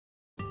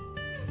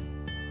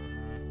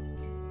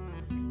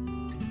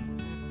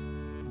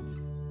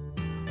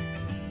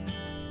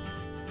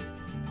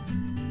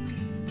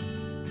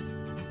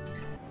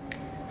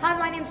Hi,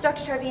 my name is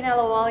Dr. Tarveen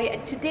Alawali,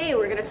 and today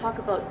we're going to talk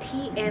about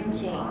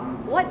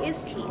TMJ. What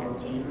is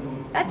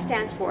TMJ? That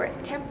stands for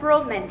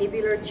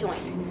Temporomandibular Joint,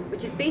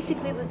 which is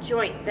basically the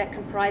joint that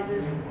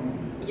comprises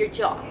your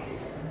jaw.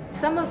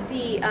 Some of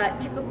the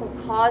typical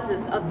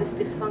causes of this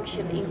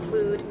dysfunction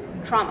include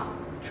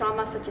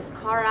trauma such as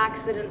car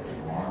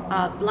accidents,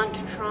 blunt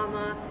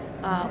trauma,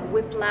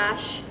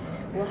 whiplash.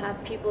 We'll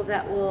have people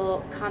that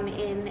will come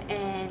in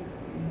and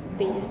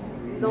they just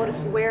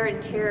notice wear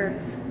and tear,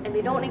 and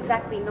they don't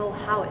exactly know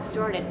how it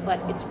started, but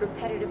it's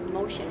repetitive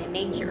motion in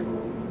nature.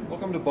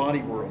 Welcome to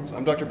Body Worlds.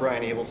 I'm Dr.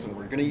 Brian Abelson.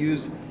 We're going to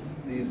use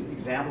these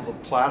examples of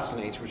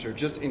plastinates, which are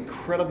just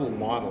incredible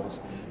models,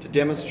 to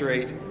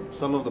demonstrate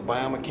some of the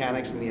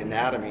biomechanics and the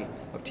anatomy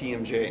of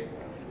TMJ.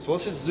 So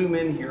let's just zoom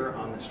in here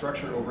on the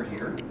structure over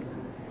here.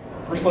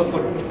 First, let's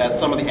look at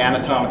some of the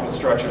anatomical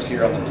structures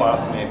here on the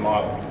plastinate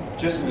model.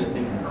 Just an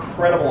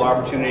incredible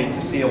opportunity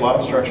to see a lot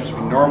of structures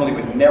we normally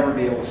would never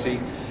be able to see,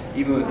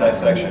 even with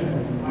dissection.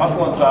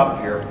 Muscle on top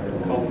of here,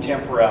 called the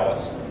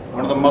temporalis,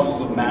 one of the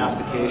muscles of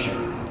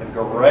mastication. If we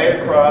go right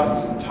across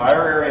this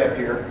entire area up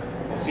here,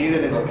 you'll see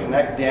that it'll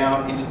connect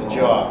down into the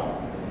jaw.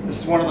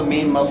 This is one of the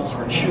main muscles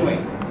for chewing.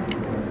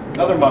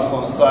 Another muscle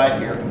on the side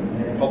here,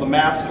 called the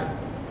masseter.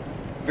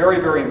 Very,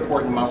 very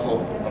important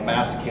muscle of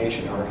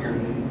mastication over here.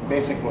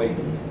 Basically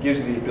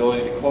gives you the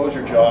ability to close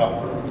your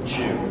jaw and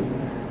chew.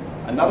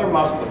 Another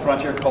muscle at the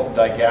front here called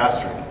the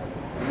digastric.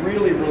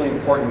 Really, really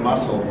important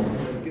muscle.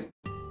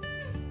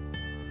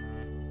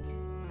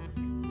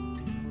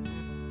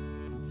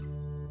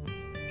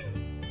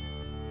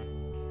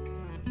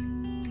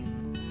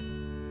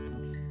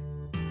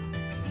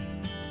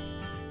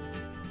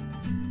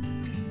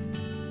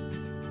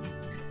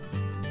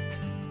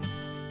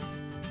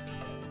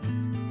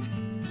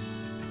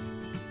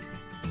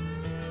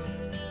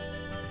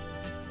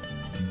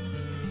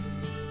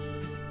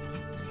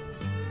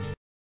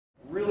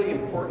 Really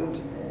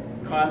important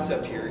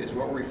concept here is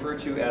what we refer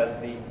to as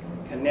the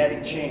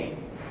kinetic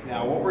chain.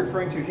 Now, what we're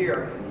referring to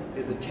here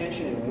is a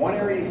tension in one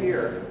area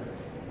here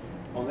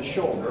on the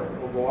shoulder.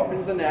 Will go up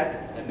into the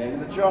neck and then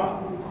to the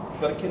jaw.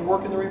 But it can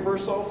work in the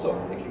reverse also.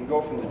 It can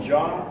go from the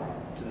jaw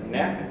to the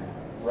neck,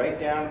 right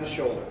down to the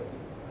shoulder.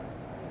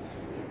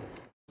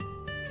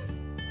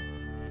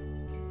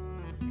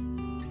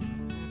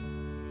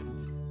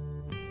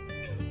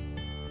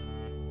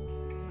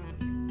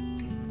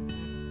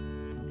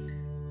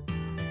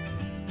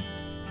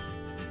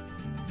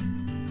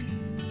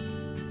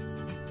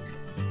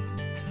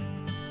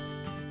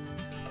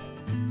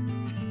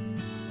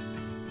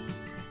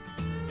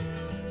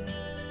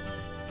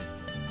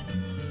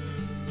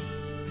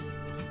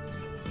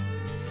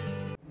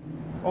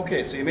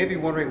 Okay, so you may be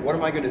wondering, what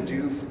am I going to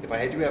do if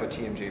I do have a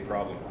TMJ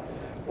problem?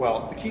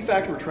 Well, the key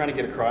factor we're trying to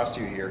get across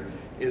to you here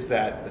is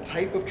that the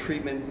type of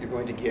treatment you're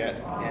going to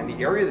get and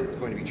the area that's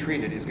going to be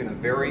treated is going to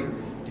vary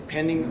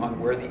depending on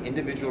where the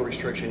individual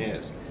restriction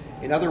is.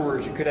 In other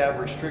words, you could have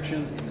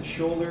restrictions in the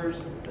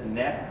shoulders, the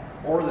neck,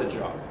 or the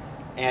jaw.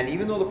 And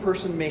even though the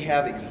person may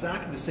have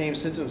exactly the same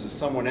symptoms as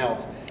someone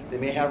else, they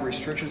may have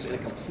restrictions in a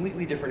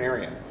completely different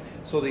area.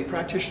 So the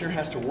practitioner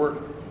has to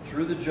work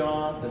through the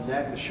jaw, the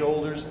neck, the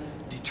shoulders,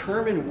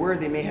 determine where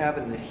they may have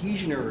an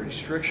adhesion or a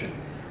restriction.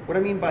 What I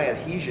mean by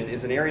adhesion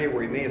is an area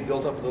where you may have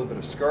built up a little bit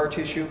of scar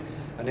tissue,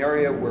 an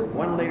area where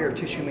one layer of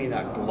tissue may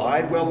not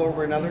glide well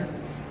over another,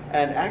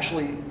 and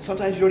actually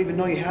sometimes you don't even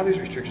know you have these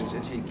restrictions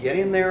until you get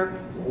in there,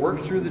 work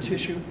through the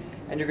tissue,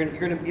 and you're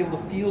going to be able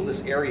to feel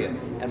this area.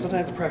 And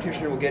sometimes the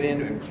practitioner will get in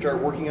and start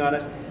working on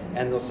it,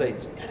 and they'll say,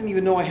 I didn't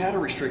even know I had a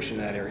restriction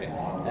in that area.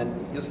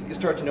 And you'll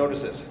start to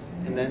notice this.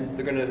 And then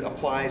they're going to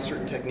apply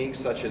certain techniques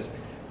such as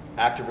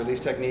active release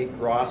technique,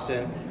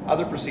 Graston,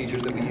 other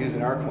procedures that we use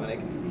in our clinic,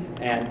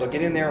 and they'll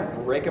get in there,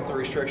 break up the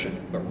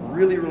restriction. But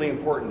really, really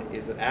important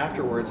is that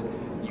afterwards,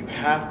 you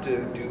have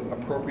to do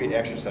appropriate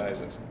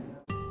exercises.